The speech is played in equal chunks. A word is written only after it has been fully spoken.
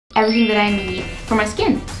everything that I need for my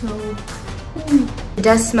skin. So, it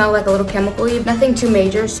does smell like a little chemical-y, nothing too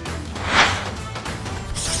major.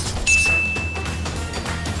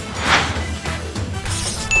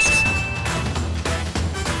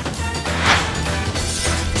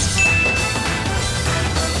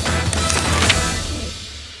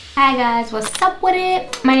 hi guys, what's up with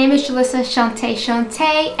it? My name is Jalissa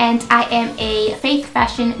Shante, and I am a faith,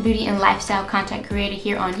 fashion, beauty, and lifestyle content creator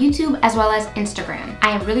here on YouTube as well as Instagram.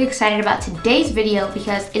 I am really excited about today's video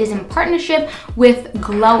because it is in partnership with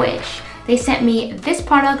Glowish. They sent me this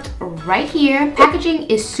product right here. Packaging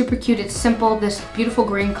is super cute, it's simple. This beautiful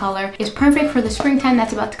green color is perfect for the springtime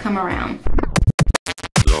that's about to come around.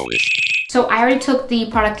 Glowish. So I already took the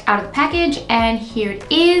product out of the package and here it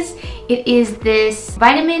is. It is this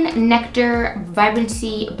Vitamin Nectar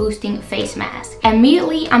Vibrancy Boosting Face Mask.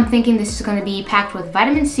 Immediately, I'm thinking this is gonna be packed with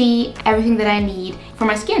vitamin C, everything that I need for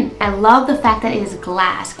my skin. I love the fact that it is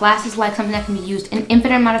glass. Glass is like something that can be used an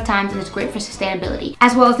infinite amount of times and it's great for sustainability.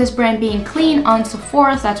 As well as this brand being clean on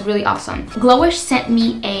Sephora, so that's really awesome. Glowish sent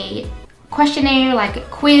me a questionnaire, like a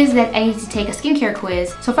quiz that I need to take, a skincare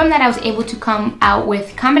quiz. So from that I was able to come out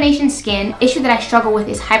with combination skin. Issue that I struggle with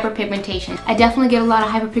is hyperpigmentation. I definitely get a lot of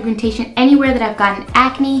hyperpigmentation anywhere that I've gotten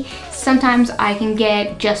acne. Sometimes I can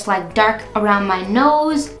get just like dark around my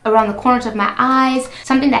nose, around the corners of my eyes.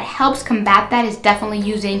 Something that helps combat that is definitely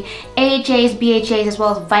using AHAs, BHAs, as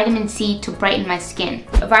well as vitamin C to brighten my skin.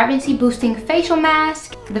 A vibrancy boosting facial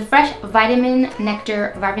mask, the Fresh Vitamin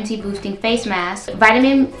Nectar Vibrancy Boosting Face Mask.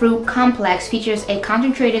 Vitamin Fruit Complex features a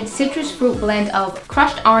concentrated citrus fruit blend of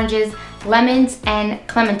crushed oranges, lemons, and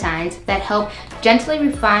clementines that help gently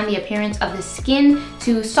refine the appearance of the skin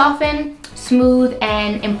to soften, smooth,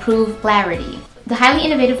 and improve clarity. The highly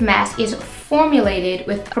innovative mask is formulated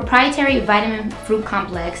with proprietary vitamin fruit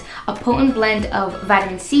complex, a potent blend of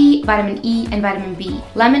vitamin C, vitamin E, and vitamin B,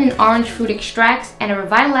 lemon and orange fruit extracts, and a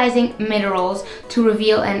revitalizing minerals to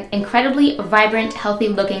reveal an incredibly vibrant, healthy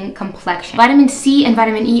looking complexion. Vitamin C and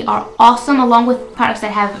vitamin E are awesome, along with products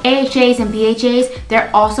that have AHAs and BHAs. They're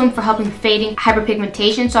awesome for helping fading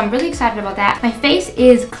hyperpigmentation, so I'm really excited about that. My face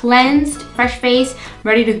is cleansed, fresh face,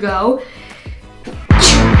 ready to go.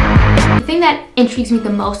 The thing that intrigues me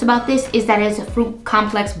the most about this is that it's a fruit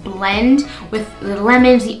complex blend with the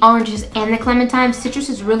lemons, the oranges, and the clementines. Citrus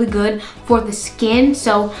is really good for the skin,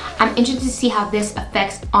 so I'm interested to see how this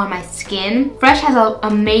affects on my skin. Fresh has an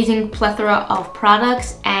amazing plethora of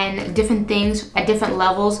products and different things at different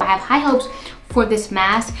levels. I have high hopes for this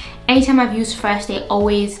mask. Anytime I've used Fresh, they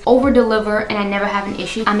always over deliver and I never have an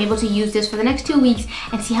issue. I'm able to use this for the next 2 weeks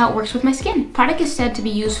and see how it works with my skin. The product is said to be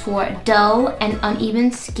used for dull and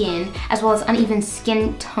uneven skin, as well as uneven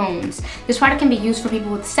skin tones. This product can be used for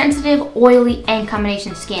people with sensitive, oily, and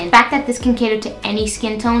combination skin. The fact that this can cater to any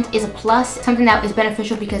skin tones is a plus, something that is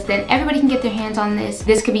beneficial because then everybody can get their hands on this.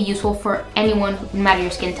 This could be useful for anyone, no matter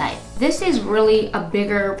your skin type. This is really a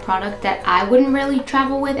bigger product that I wouldn't really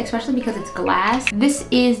travel with, especially because it's glass. This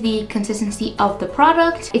is the consistency of the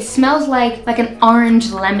product. It smells like an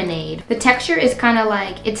orange lemonade. The texture is kind of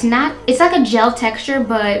like, it's like a gel texture,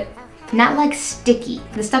 but not like sticky.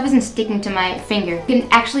 The stuff isn't sticking to my finger. You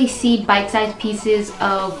can actually see bite-sized pieces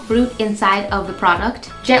of fruit inside of the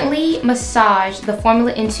product. Gently massage the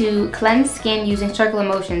formula into cleansed skin using circular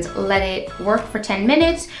motions. Let it work for 10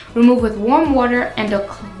 minutes. Remove with warm water and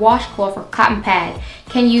a washcloth or cotton pad.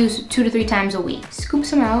 Can use 2 to 3 times a week. Scoop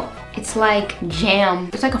some out. It's like jam.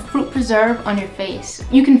 It's like a fruit preserve on your face.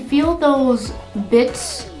 You can feel those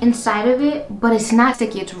bits inside of it, but it's not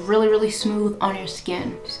sticky. It's really, really smooth on your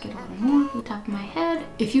skin. Just get a little more to the top of my head.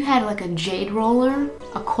 If you had like a jade roller,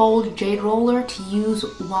 a cold jade roller to use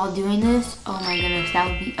while doing this, oh my goodness, that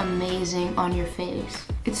would be amazing on your face.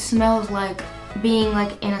 It smells like being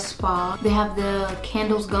like in a spa. They have the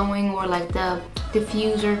candles going, or like the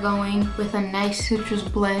diffuser going with a nice citrus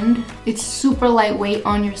blend. It's super lightweight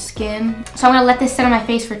on your skin. So I'm gonna let this sit on my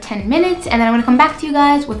face for 10 minutes and then I'm gonna come back to you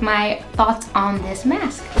guys with my thoughts on this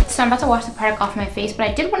mask. So I'm about to wash the product off my face, but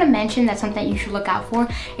I did want to mention that's something that you should look out for.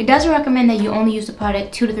 It does recommend that you only use the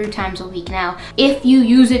product 2 to 3 times a week. Now, if you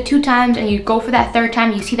use it 2 times and you go for that 3rd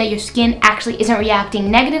time, you see that your skin actually isn't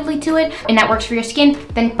reacting negatively to it and that works for your skin,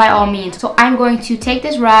 then by all means. So I'm going to take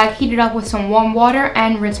this rag, heat it up with some warm water,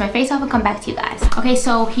 and rinse my face off and come back to you guys. Okay,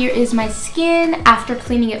 so here is my skin after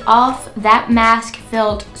cleaning it off. That mask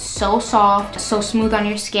felt so soft, so smooth on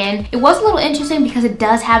your skin. It was a little interesting because it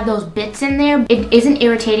does have those bits in there. It isn't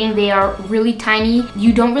irritating. They are really tiny.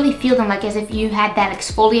 You don't really feel them like as if you had that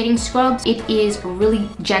exfoliating scrubs. It is really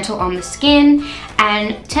gentle on the skin,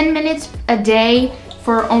 and 10 minutes a day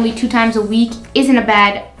for only 2 times a week isn't a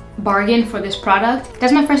bad bargain for this product.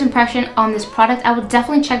 That's my first impression on this product. I will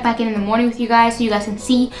definitely check back in the morning with you guys so you guys can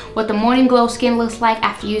see what the morning glow skin looks like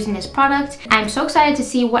after using this product. I'm so excited to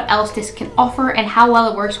see what else this can offer and how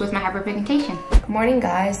well it works with my hyperpigmentation. Good morning,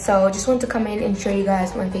 guys. So just wanted to come in and show you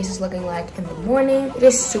guys what my face is looking like in the morning. It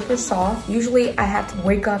is super soft. Usually I have to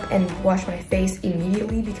wake up and wash my face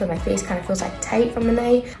immediately because my face kind of feels like tight from the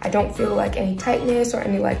night. I don't feel like any tightness or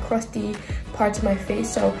any like crusty parts of my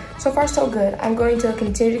face. So far so good. I'm going to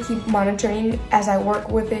continue to keep monitoring as I work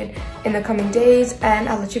with it in the coming days, and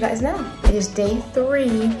I'll let you guys know. It is day 3.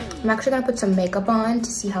 I'm actually gonna put some makeup on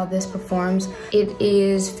to see how this performs. It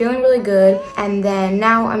is feeling really good, and then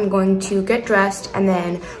now I'm going to get dressed and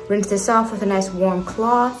then rinse this off with a nice warm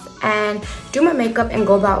cloth and do my makeup and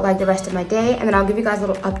go about like the rest of my day, and then I'll give you guys a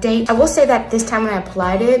little update. I will say that this time when I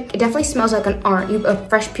applied it, it definitely smells like an orange, a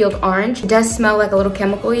fresh peeled orange. It does smell like a little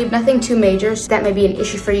chemical-y, nothing too major, so that may be an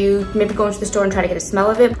issue for you. Maybe go into the store and try to get a smell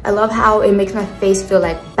of it. I love how it makes my face feel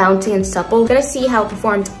like bouncy and supple. I'm gonna see how it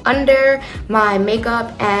performs under my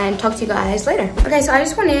makeup and talk to you guys later. Okay, so I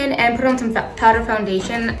just went in and put on some powder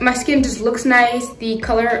foundation. My skin just looks nice. The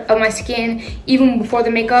color of my skin, even before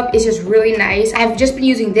the makeup, is just really nice. I've just been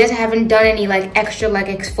using this. I haven't done any like extra like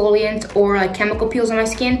exfoliant or like chemical peels on my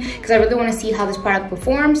skin because I really want to see how this product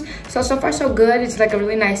performs. So far so good. It's like a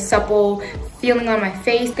really nice supple feeling on my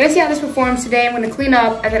face. Gonna see how this performs today. I'm gonna clean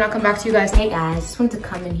up and then I'll come back to you guys. Hey guys, just wanted to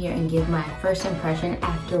come in here and give my first impression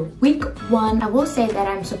after week 1. I will say that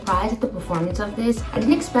I'm surprised at the performance of this. I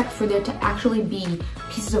didn't expect for there to actually be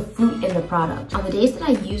pieces of fruit in the product. On the days that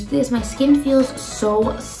I use this, my skin feels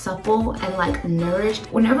so supple and like nourished.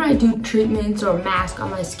 Whenever I do treatments or masks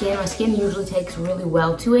on my skin usually takes really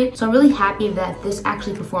well to it. So I'm really happy that this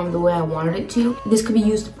actually performed the way I wanted it to. This could be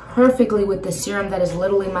used perfectly with the serum that is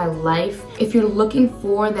literally my life. If you're looking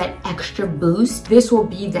for that extra boost, this will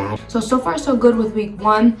be that. So far so good with week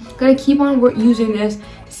 1. Gonna keep on using this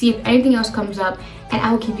to see if anything else comes up, and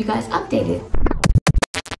I will keep you guys updated.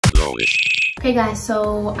 Glowish. Okay guys,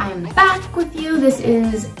 so I'm back with you. This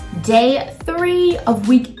is day 3 of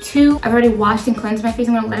week 2. I've already washed and cleansed my face.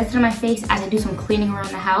 I'm gonna let it sit on my face as I do some cleaning around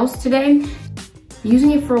the house today.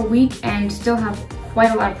 Using it for a week and still have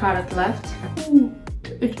quite a lot of product left. Ooh.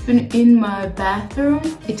 It's been in my bathroom.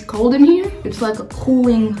 It's cold in here. It's like a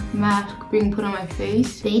cooling mask being put on my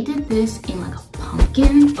face. They did this in like a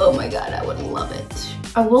pumpkin. Oh my god, I would love it.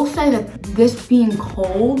 I will say that this being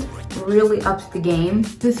cold really ups the game.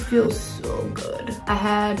 This feels so good. I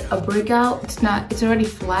had a breakout. It's already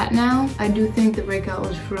flat now. I do think the breakout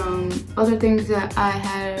was from other things that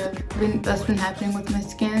that's been happening with my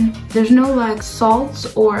skin. There's no like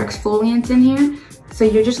salts or exfoliants in here. So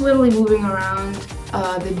you're just literally moving around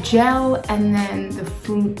the gel and then the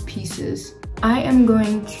fruit pieces. I am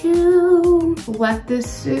going to let this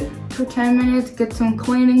sit for 10 minutes, get some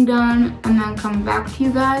cleaning done, and then come back to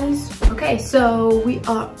you guys. Okay, so we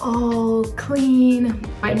are all clean.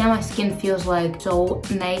 Right now my skin feels like so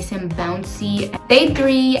nice and bouncy. Day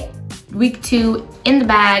 3, week 2 in the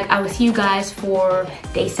bag. I will see you guys for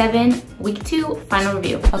day 7, week 2 final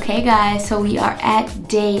review. Okay guys, so we are at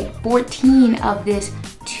day 14 of this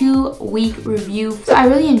 2-week review. So I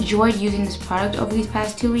really enjoyed using this product over these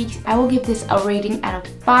past 2 weeks. I will give this a rating out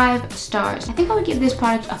of 5 stars. I think I would give this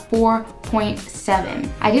product a 4.7.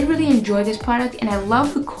 I did really enjoy this product, and I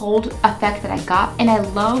love the cold effect that I got, and I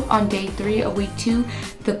love on day 3 of week 2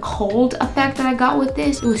 the cold effect that I got with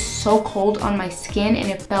this. It was so cold on my skin and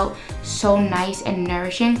it felt so nice and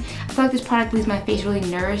nourishing. I feel like this product leaves my face really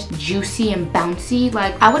nourished, juicy, and bouncy.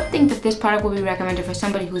 Like, I would think that this product would be recommended for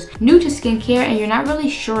somebody who's new to skincare and you're not really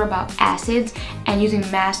sure about acids and using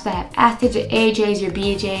masks that have acids, your AHAs, your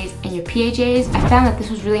BHAs, and your PHAs. I found that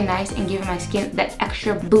this was really nice and giving my skin that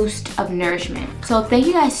extra boost of nourishment. So thank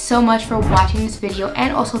you guys so much for watching this video,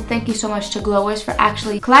 and also thank you so much to Glowish for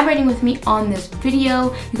actually collaborating with me on this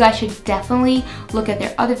video. You guys should definitely look at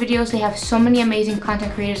their other videos. They have so many amazing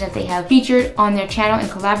content creators that they have featured on their channel and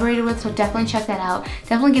collaborated with, so definitely check that out.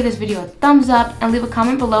 Definitely give this video a thumbs up and leave a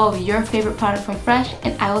comment below of your favorite product from Fresh,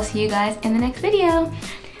 and I will see you guys in the next video.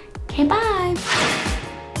 Okay, bye.